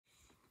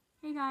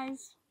Hey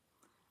guys,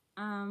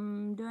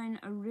 I'm doing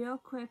a real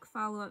quick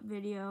follow-up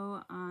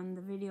video on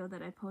the video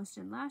that I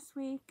posted last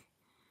week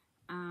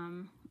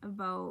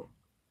about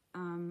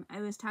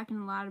I was talking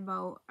a lot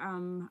about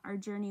our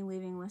journey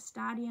leaving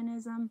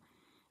Laestadianism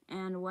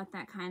and what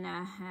that kind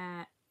of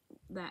had,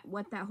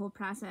 what that whole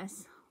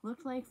process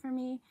looked like for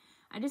me.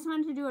 I just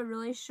wanted to do a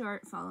really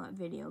short follow-up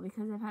video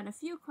because I've had a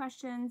few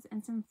questions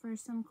and some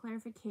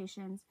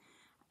clarifications.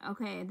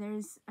 Okay,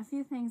 there's a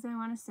few things I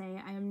want to say.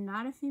 I am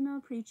not a female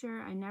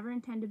preacher. I never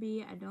intend to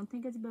be. I don't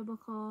think it's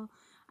biblical.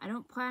 I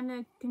don't plan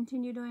to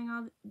continue doing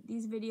all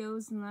these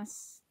videos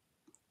unless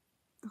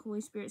the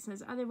Holy Spirit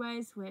says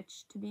otherwise,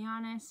 which, to be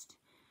honest,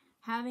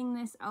 having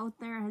this out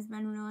there has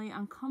been really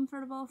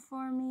uncomfortable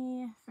for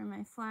me. For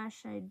my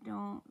flesh, I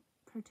don't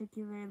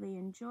particularly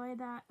enjoy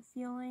that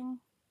feeling,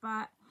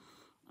 but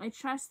I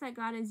trust that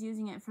God is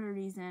using it for a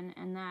reason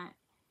and that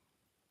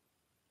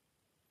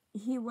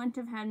He wouldn't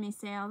have had me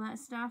say all that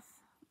stuff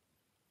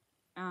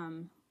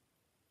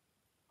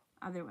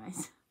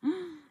otherwise.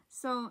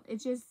 So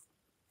it just,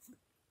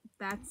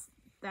 that's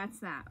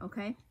that,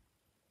 okay?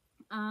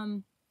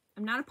 I'm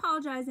not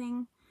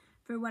apologizing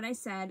for what I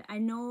said. I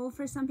know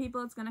for some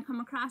people it's going to come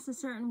across a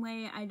certain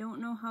way. I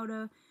don't know how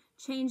to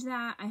change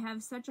that. I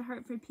have such a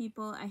heart for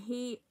people. I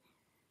hate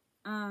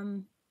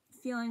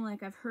feeling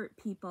like I've hurt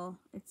people.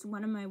 It's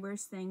one of my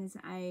worst things.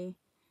 I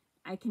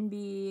can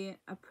be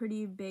a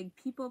pretty big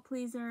people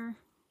pleaser,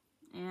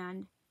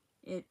 and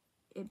it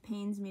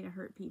pains me to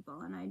hurt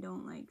people, and I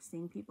don't like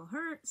seeing people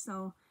hurt,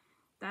 so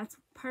that's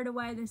part of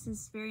why this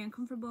is very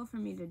uncomfortable for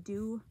me to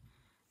do.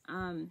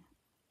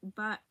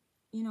 But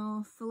you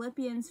know,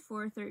 Philippians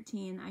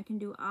 4:13, I can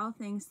do all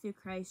things through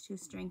Christ who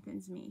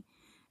strengthens me.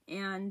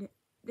 And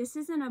this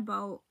isn't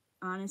about,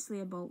 honestly,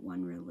 about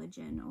one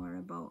religion or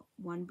about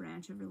one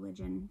branch of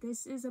religion.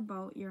 This is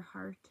about your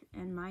heart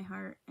and my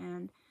heart,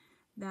 and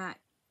that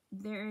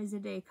there is a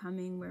day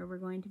coming where we're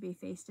going to be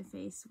face to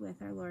face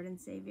with our Lord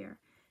and Savior.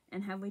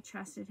 And have we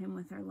trusted Him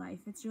with our life?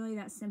 It's really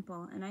that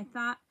simple. And I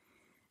thought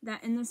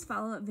that in this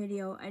follow-up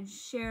video, I'd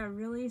share a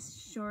really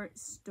short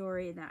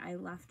story that I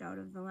left out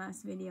of the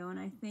last video. And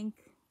I think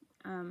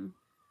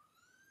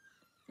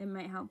it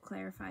might help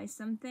clarify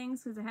some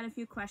things, because I had a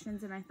few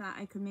questions and I thought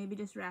I could maybe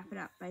just wrap it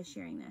up by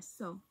sharing this.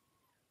 So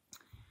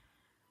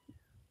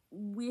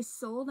we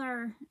sold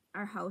our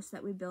house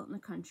that we built in the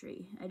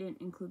country. I didn't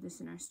include this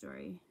in our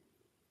story.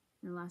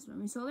 In the last one,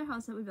 we sold our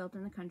house that we built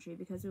in the country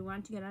because we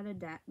wanted to get out of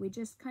debt. We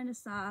just kind of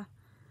saw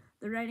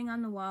the writing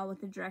on the wall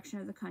with the direction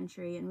of the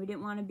country, and we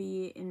didn't want to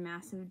be in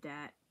massive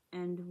debt,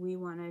 and we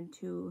wanted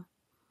to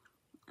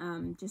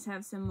just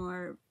have some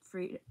more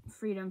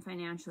freedom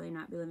financially,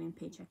 not be living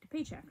paycheck to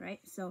paycheck, right?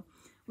 So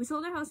we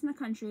sold our house in the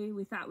country.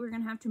 We thought we were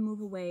going to have to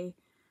move away,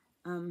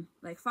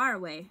 like far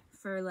away,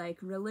 for like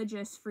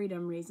religious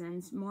freedom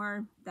reasons,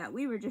 more that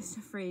we were just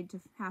afraid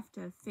to have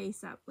to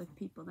face up with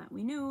people that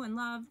we knew and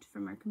loved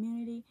from our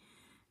community.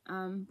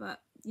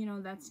 But you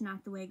know, that's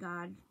not the way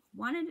God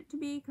wanted it to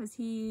be, because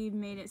He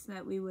made it so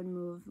that we would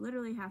move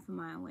literally half a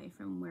mile away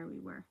from where we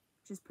were,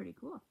 which is pretty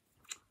cool.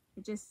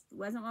 It just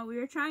wasn't what we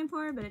were trying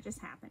for, but it just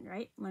happened,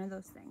 right? One of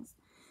those things.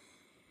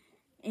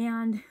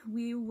 And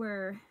we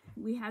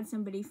had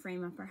somebody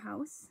frame up our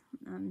house.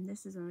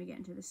 This is when we get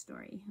into the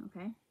story,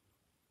 okay?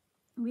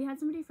 We had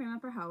somebody frame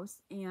up our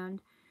house,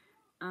 and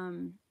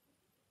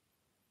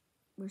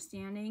we're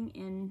standing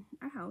in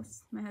our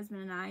house, my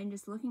husband and I, and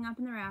just looking up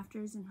in the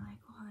rafters, and we're like,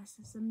 oh, this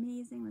is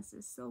amazing. This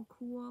is so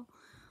cool.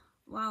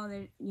 Wow,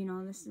 you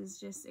know, this is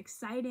just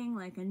exciting,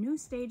 like a new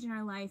stage in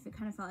our life. It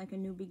kind of felt like a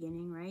new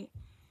beginning, right?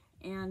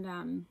 And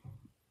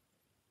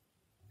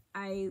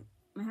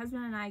my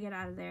husband and I get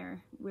out of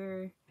there.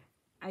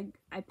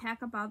 I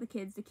pack up all the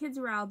kids. The kids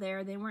were all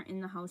there. They weren't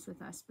in the house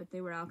with us, but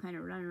they were all kind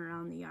of running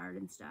around the yard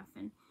and stuff.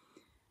 And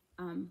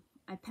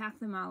I packed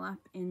them all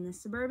up in the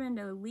Suburban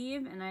to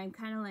leave, and I'm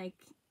kind of like,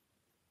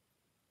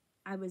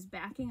 I was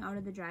backing out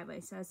of the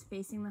driveway, so I was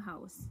facing the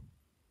house,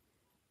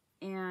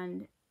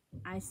 and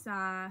I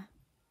saw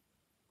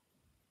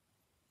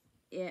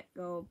it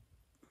go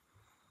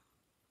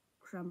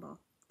crumble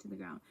to the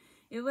ground.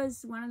 It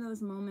was one of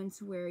those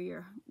moments where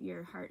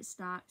your heart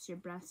stops, your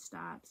breath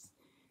stops.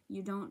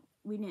 We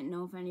didn't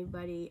know if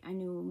anybody, I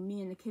knew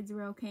me and the kids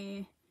were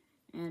okay,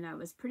 and I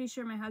was pretty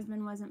sure my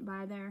husband wasn't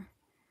by there,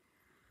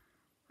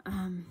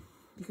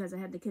 because I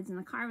had the kids in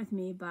the car with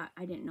me, but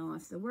I didn't know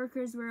if the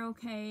workers were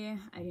okay.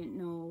 I didn't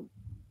know,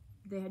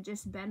 they had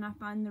just been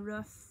up on the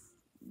roof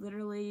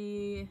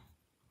literally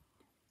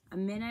a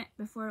minute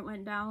before it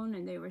went down,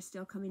 and they were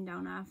still coming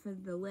down off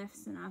of the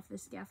lifts and off the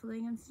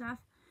scaffolding and stuff.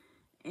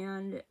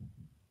 And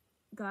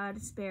God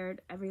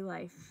spared every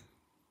life.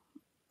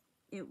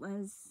 It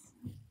was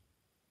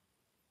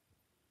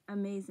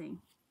amazing.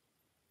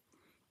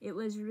 It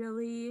was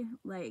really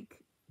like,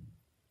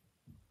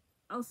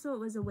 also it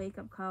was a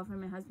wake-up call for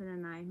my husband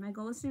and I. My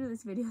goal is to do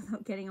this video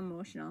without getting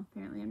emotional.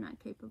 Apparently I'm not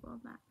capable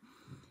of that.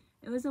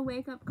 It was a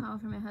wake-up call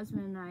for my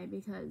husband and I,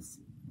 because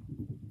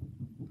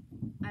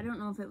I don't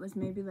know if it was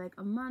maybe like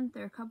a month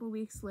or a couple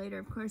weeks later.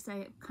 Of course,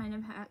 I kind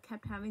of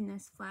kept having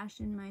this flash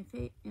in my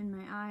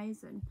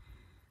eyes, and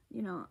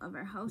you know, of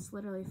our house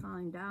literally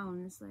falling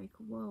down. It's like,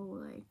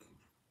 whoa, like,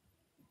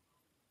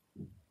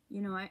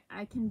 you know,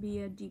 I can be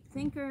a deep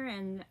thinker,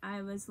 and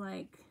I was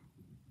like,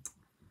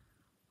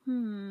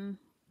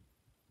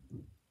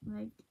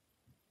 like,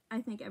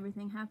 I think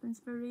everything happens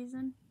for a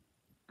reason.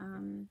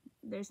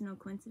 There's no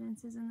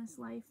coincidences in this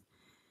life.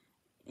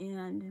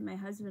 And my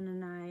husband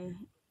and I,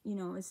 you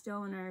know, was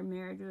still in our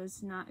marriage,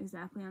 was not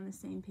exactly on the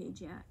same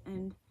page yet.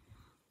 And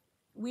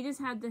we just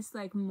had this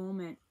like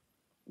moment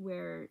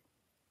where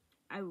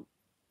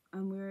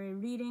we were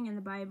reading in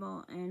the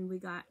Bible, and we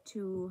got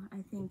to,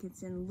 I think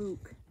it's in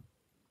Luke,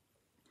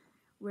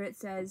 where it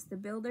says, the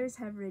builders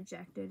have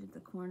rejected the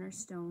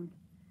cornerstone.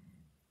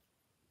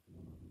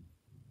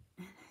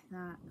 And I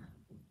thought,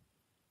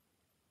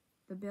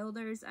 the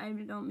builders, I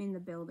don't mean the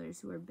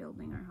builders who are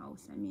building our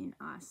house. I mean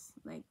us.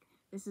 Like,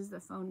 this is the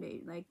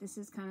foundation. Like, this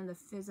is kind of the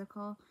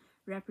physical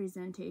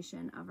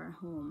representation of our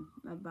home.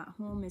 But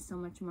home is so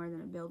much more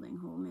than a building.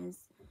 Home is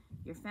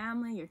your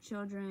family, your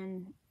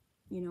children,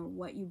 you know,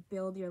 what you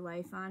build your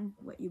life on,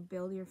 what you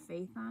build your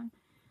faith on.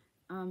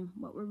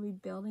 What were we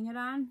building it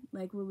on?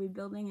 Like, were we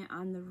building it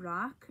on the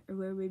rock, or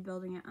were we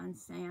building it on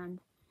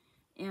sand?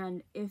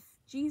 And if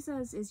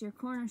Jesus is your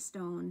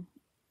cornerstone,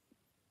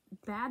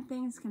 bad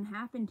things can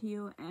happen to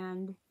you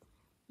and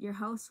your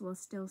house will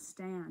still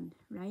stand,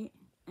 right?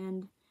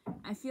 And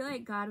I feel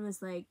like God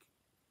was like,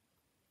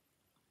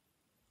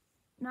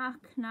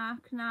 knock,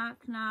 knock,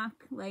 knock, knock.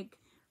 Like,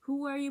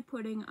 who are you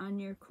putting on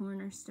your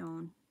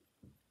cornerstone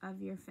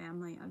of your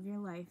family, of your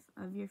life,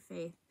 of your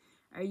faith?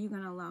 Are you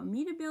going to allow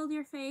me to build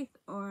your faith,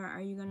 or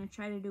are you going to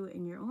try to do it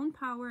in your own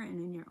power and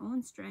in your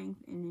own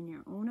strength and in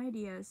your own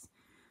ideas,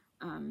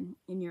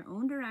 in your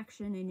own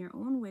direction, in your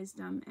own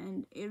wisdom?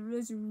 And it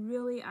was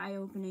really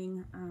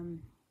eye-opening.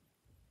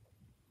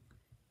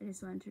 I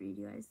just wanted to read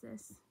you guys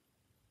this,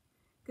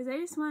 because I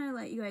just want to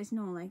let you guys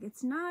know, like,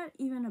 it's not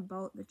even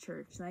about the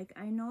church. Like,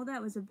 I know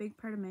that was a big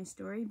part of my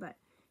story, but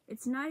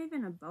it's not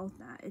even about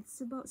that. It's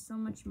about so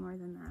much more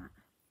than that.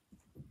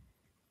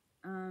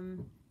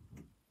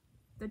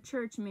 The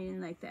church,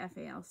 meaning like the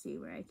FALC,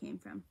 where I came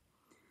from.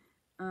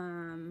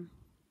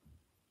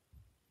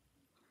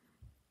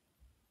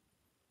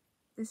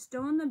 The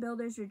stone the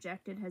builders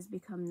rejected has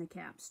become the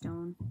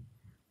capstone.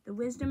 The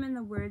wisdom and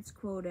the words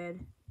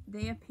quoted,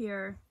 they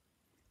appear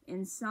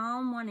in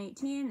Psalm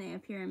 118, they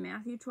appear in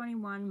Matthew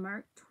 21,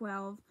 Mark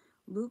 12,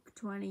 Luke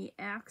 20,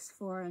 Acts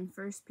 4, and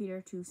 1 Peter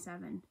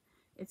 2:7.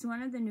 It's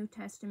one of the New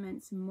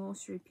Testament's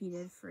most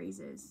repeated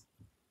phrases.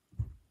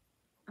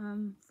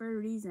 For a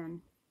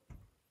reason.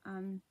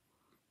 And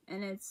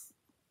it's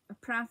a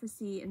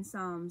prophecy in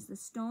Psalms. The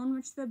stone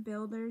which the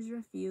builders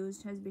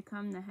refused has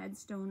become the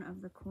headstone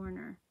of the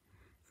corner.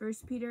 1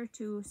 Peter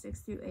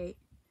 2:6-8.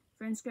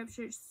 For in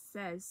Scripture it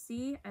says,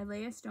 see, I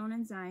lay a stone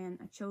in Zion,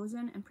 a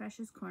chosen and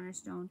precious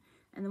cornerstone,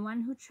 and the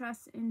one who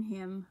trusts in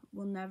him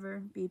will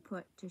never be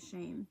put to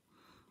shame.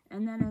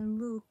 And then in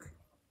Luke,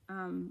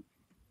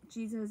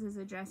 Jesus is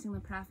addressing the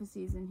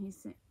prophecies, and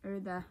he's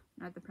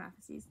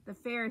the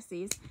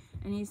Pharisees,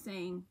 and he's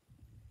saying,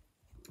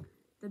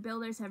 the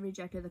builders have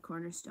rejected the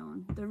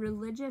cornerstone. The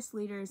religious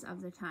leaders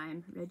of the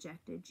time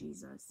rejected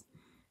Jesus.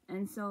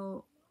 And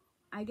so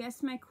I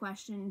guess my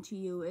question to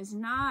you is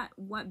not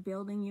what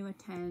building you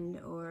attend,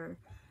 or,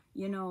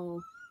 you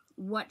know,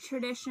 what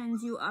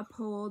traditions you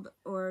uphold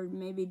or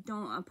maybe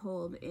don't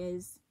uphold,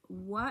 is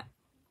what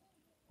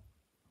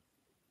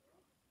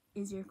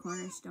is your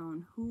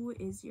cornerstone? Who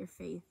is your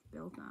faith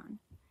built on?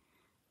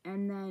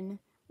 And then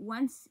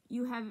once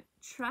you have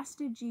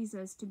trusted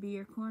Jesus to be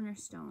your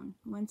cornerstone,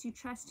 once you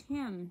trust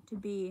him to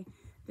be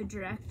the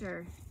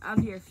director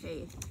of your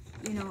faith,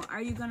 you know,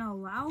 are you going to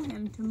allow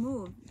him to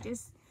move?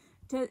 Just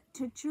to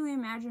truly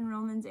imagine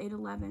Romans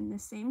 8:11, the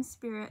same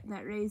Spirit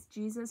that raised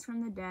Jesus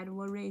from the dead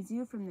will raise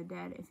you from the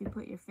dead if you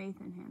put your faith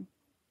in him.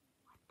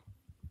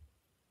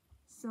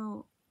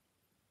 So,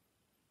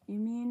 you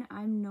mean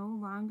I'm no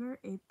longer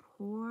a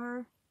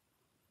poor,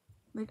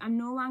 like I'm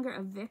no longer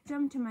a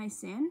victim to my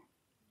sin?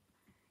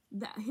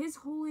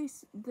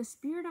 The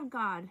Spirit of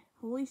God,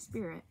 Holy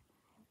Spirit,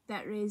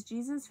 that raised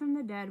Jesus from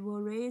the dead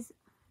will raise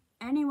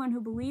anyone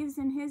who believes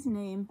in his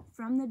name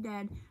from the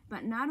dead.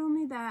 But not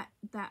only that,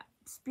 that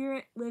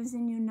Spirit lives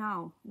in you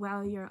now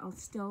while you're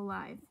still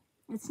alive.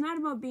 It's not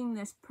about being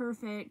this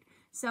perfect,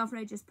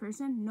 self-righteous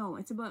person. No,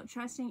 it's about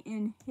trusting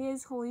in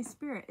his Holy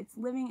Spirit. It's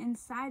living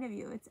inside of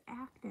you. It's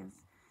active.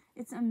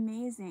 It's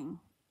amazing.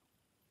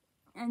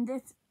 And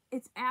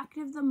it's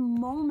active the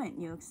moment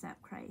you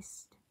accept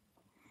Christ.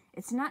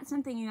 It's not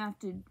something you have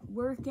to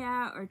work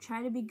at or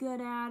try to be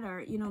good at,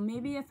 or, you know,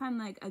 maybe if I'm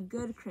like a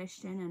good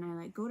Christian and I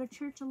like go to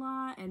church a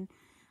lot and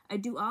I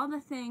do all the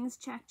things,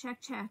 check,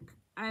 check, check,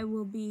 I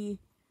will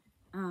be,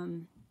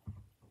 you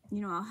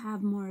know, I'll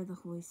have more of the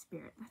Holy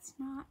Spirit. That's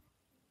not,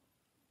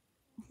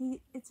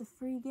 it's a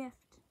free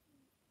gift.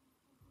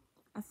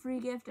 A free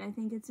gift, I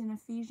think it's in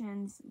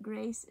Ephesians.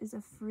 Grace is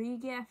a free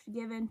gift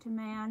given to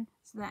man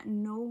so that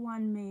no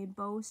one may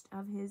boast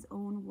of his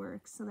own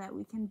works, so that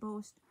we can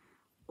boast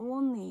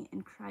only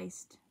in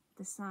Christ,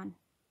 the Son.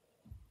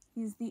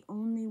 He's the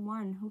only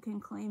one who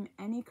can claim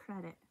any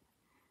credit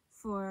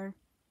for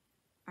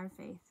our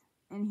faith.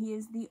 And he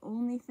is the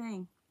only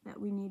thing that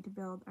we need to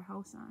build our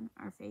house on,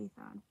 our faith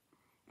on.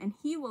 And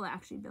he will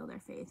actually build our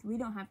faith. We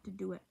don't have to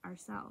do it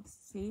ourselves.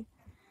 See?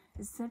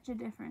 It's such a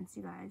difference,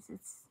 you guys.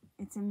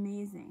 It's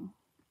amazing.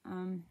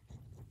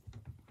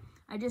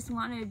 I just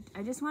wanted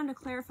to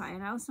clarify,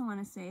 and I also want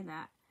to say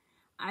that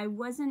I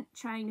wasn't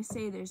trying to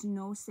say there's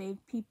no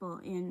saved people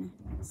in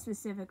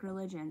specific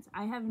religions.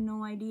 I have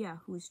no idea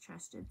who's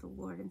trusted the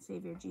Lord and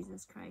Savior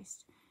Jesus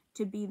Christ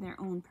to be their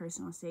own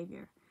personal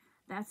Savior.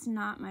 That's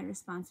not my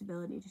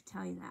responsibility to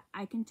tell you that.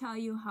 I can tell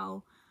you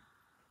how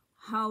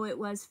it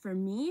was for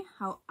me,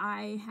 how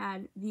I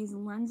had these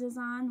lenses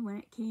on when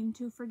it came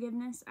to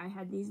forgiveness. I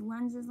had these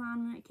lenses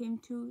on when it came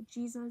to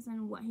Jesus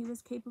and what he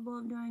was capable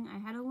of doing. I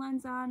had a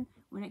lens on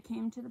when it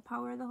came to the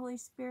power of the Holy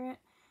Spirit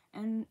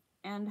and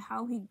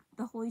how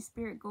the Holy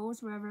Spirit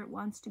goes wherever it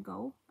wants to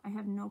go. I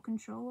have no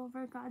control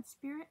over God's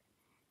Spirit.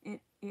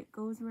 It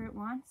goes where it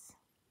wants.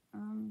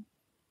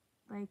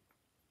 Like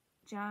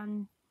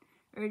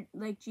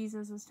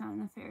Jesus was telling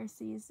the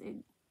Pharisees,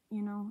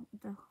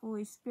 the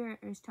Holy Spirit,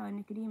 or is telling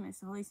Nicodemus,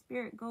 the Holy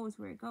Spirit goes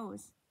where it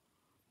goes.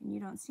 And you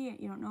don't see it.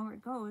 You don't know where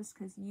it goes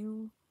because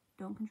you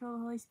don't control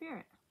the Holy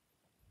Spirit.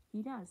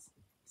 He does.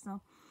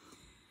 So,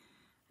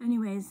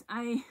 anyways,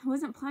 I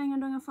wasn't planning on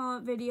doing a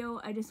follow-up video.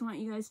 I just want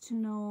you guys to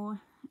know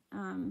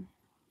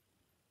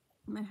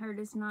my heart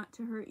is not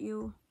to hurt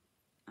you.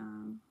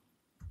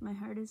 My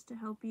heart is to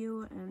help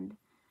you, and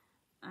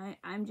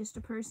I'm just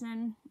a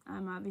person.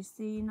 I'm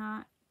obviously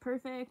not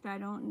perfect. I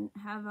don't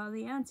have all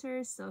the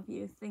answers, so if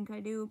you think I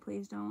do,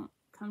 please don't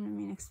come to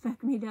me and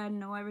expect me to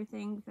know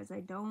everything, because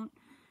I don't.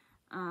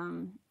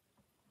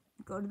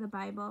 Go to the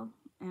Bible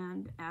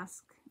and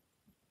ask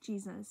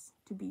Jesus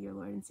to be your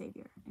Lord and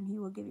Savior, and he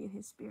will give you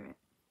his Spirit,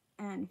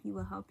 and he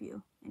will help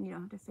you, and you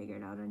don't have to figure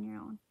it out on your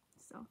own.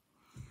 So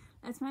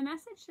that's my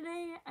message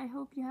today. I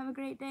hope you have a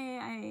great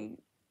day.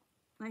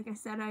 Like I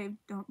said, I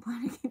don't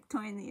plan to keep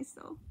doing these,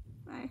 so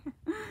bye.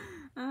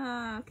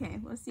 Okay,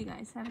 we'll see you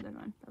guys. Have a good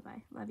one.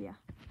 Bye-bye. Love ya.